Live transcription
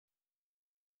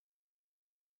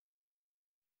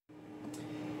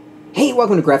Hey,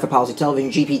 welcome to Graphic Policy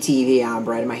Television, GPTV. I'm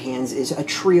Brad. In my hands is a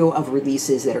trio of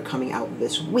releases that are coming out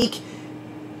this week,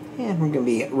 and we're going to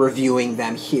be reviewing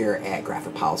them here at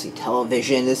Graphic Policy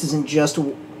Television. This isn't just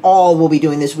all we'll be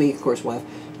doing this week. Of course, we'll have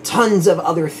tons of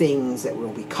other things that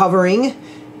we'll be covering.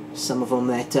 Some of them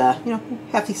that,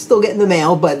 have to still get in the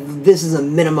mail, but this is a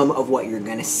minimum of what you're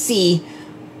going to see.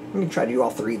 I'm going to try to do all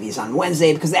three of these on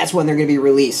Wednesday because that's when they're going to be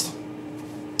released.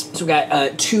 So we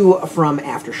got two from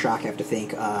AfterShock, I have to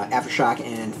think. AfterShock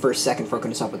and First Second for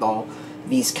hooking us up with all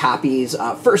these copies.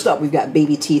 First up, we've got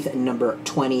Babyteeth number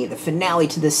 20, the finale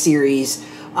to this series.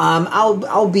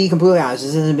 I'll be completely honest,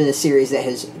 this hasn't been a series that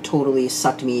has totally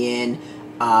sucked me in.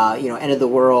 End of the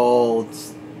world,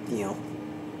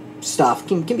 stuff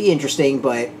can be interesting,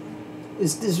 but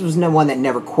this was one that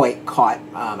never quite caught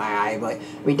my eye. But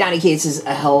I mean, Donny Cates is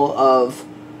a hell of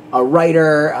a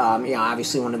writer,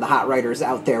 obviously one of the hot writers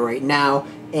out there right now,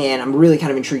 and I'm really kind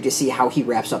of intrigued to see how he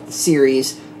wraps up the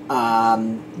series.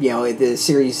 The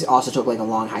series also took like a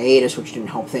long hiatus, which didn't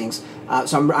help things.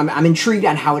 So I'm intrigued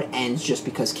on how it ends, just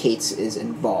because Cates is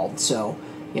involved. So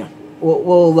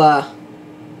we'll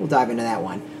dive into that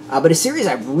one. But a series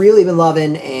I've really been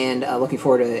loving and looking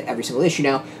forward to every single issue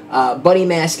now. Bunny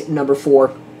Mask number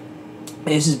 4. And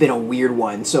this has been a weird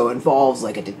one. So it involves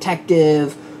like a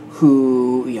detective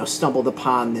who stumbled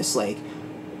upon this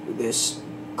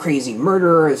crazy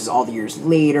murder. This is all the years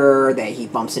later that he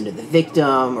bumps into the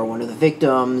victim or one of the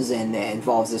victims, and it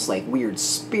involves this weird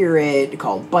spirit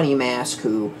called Bunny Mask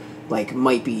who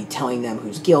might be telling them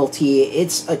who's guilty.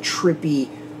 It's a trippy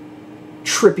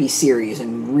series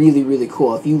and really, really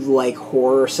cool. If you like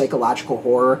horror, psychological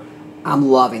horror, I'm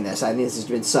loving this. I think this has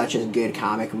been such a good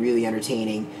comic, really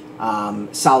entertaining.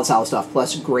 Solid stuff,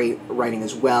 plus great writing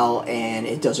as well, and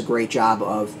it does a great job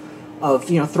of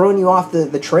throwing you off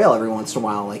the trail every once in a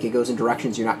while. It goes in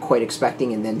directions you're not quite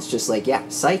expecting, and then it's just yeah,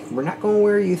 psych, we're not going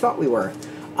where you thought we were.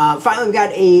 Finally, we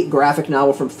got a graphic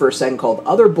novel from First Second called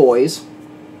Other Boys,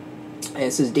 and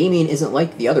it says, Damien isn't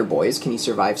like the other boys, can he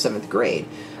survive 7th grade?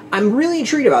 I'm really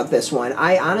intrigued about this one.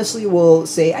 I honestly will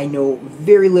say I know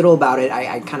very little about it.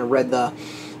 I kind of read the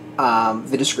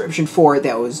description for it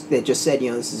that just said,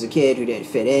 this is a kid who didn't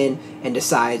fit in and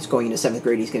decides going into 7th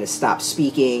grade he's going to stop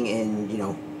speaking,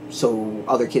 and so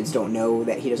other kids don't know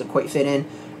that he doesn't quite fit in,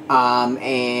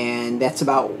 and that's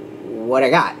about what I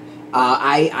got.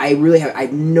 I really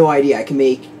have no idea. I can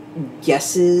make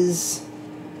guesses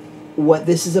what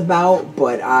this is about,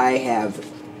 but I have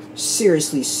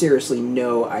seriously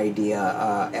no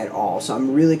idea at all. So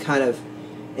I'm really kind of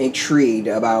intrigued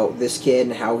about this kid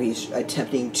and how he's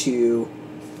attempting to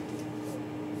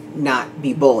not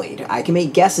be bullied. I can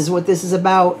make guesses what this is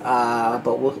about,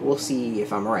 but we'll see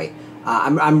if I'm right.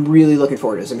 I'm really looking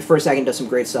forward to this. I mean, First Second does some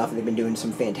great stuff, and they've been doing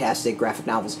some fantastic graphic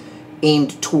novels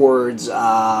aimed towards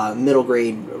middle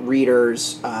grade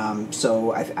readers.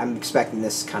 So I'm expecting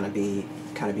this kind of be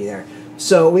there.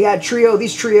 So we got Trio.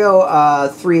 These Trio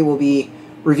 3 will be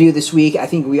reviewed this week. I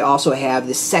think we also have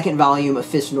the second volume of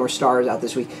Fist of North Stars out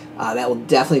this week. That will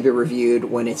definitely be reviewed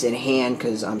when it's in hand,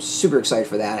 because I'm super excited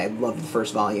for that. I loved the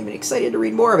first volume and excited to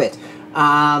read more of it.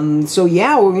 So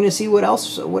yeah, we're going to see what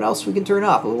else we can turn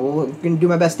up. We're going to do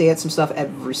my best to add some stuff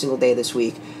every single day this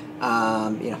week.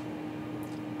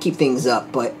 Keep things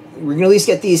up, but we're going to at least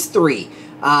get these 3.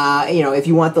 If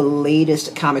you want the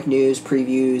latest comic news,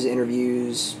 previews,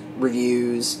 interviews,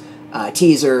 reviews,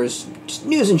 teasers, just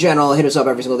news in general, hit us up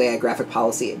every single day at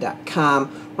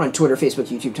graphicpolicy.com. We're on Twitter, Facebook,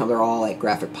 YouTube, Tumblr, all at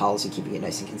Graphic Policy, keeping it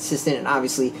nice and consistent. And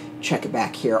obviously, check it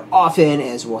back here often,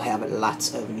 as we'll have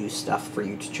lots of new stuff for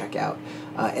you to check out.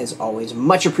 As always,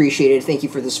 much appreciated. Thank you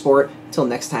for the support. Until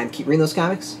next time, keep reading those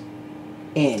comics,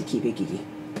 and keep it geeky.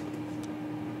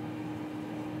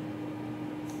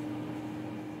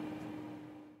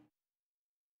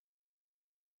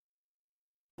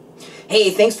 Hey,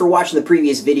 thanks for watching the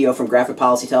previous video from Graphic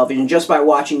Policy Television. Just by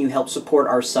watching, you help support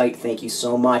our site. Thank you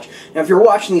so much. Now, if you're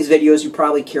watching these videos, you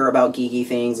probably care about geeky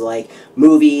things like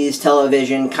movies,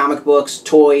 television, comic books,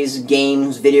 toys,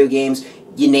 games, video games,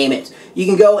 you name it. You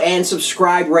can go and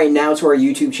subscribe right now to our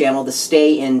YouTube channel to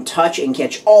stay in touch and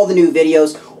catch all the new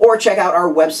videos, or check out our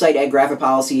website at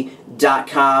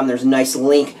graphicpolicy.com. There's a nice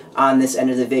link on this end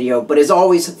of the video. But as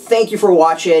always, thank you for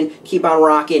watching. Keep on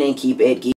rocking and keep it geeky.